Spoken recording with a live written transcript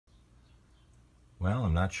Well,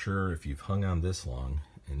 I'm not sure if you've hung on this long,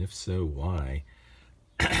 and if so, why.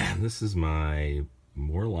 This is my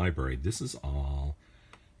More library. This is all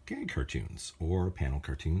gag cartoons, or panel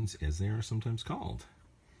cartoons as they are sometimes called.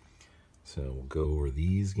 So we'll go over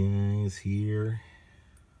these guys here.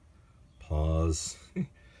 Pause. If you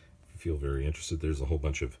feel very interested, there's a whole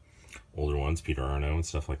bunch of older ones, Peter Arno and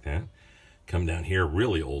stuff like that. Come down here,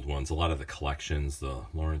 really old ones, a lot of the collections, the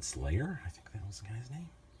Lawrence Layer, I think that was the guy's name,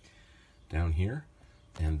 down here.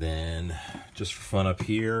 And then, just for fun up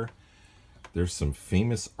here, there's some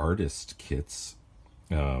famous artist kits,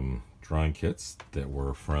 drawing kits that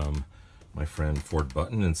were from my friend Ford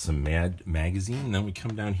Button and some Mad magazine. And then we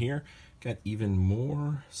come down here, got even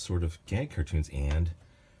more sort of gag cartoons and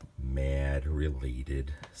Mad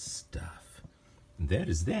related stuff. And that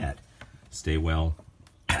is that. Stay well.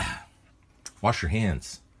 Wash your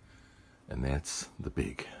hands. And that's the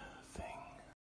big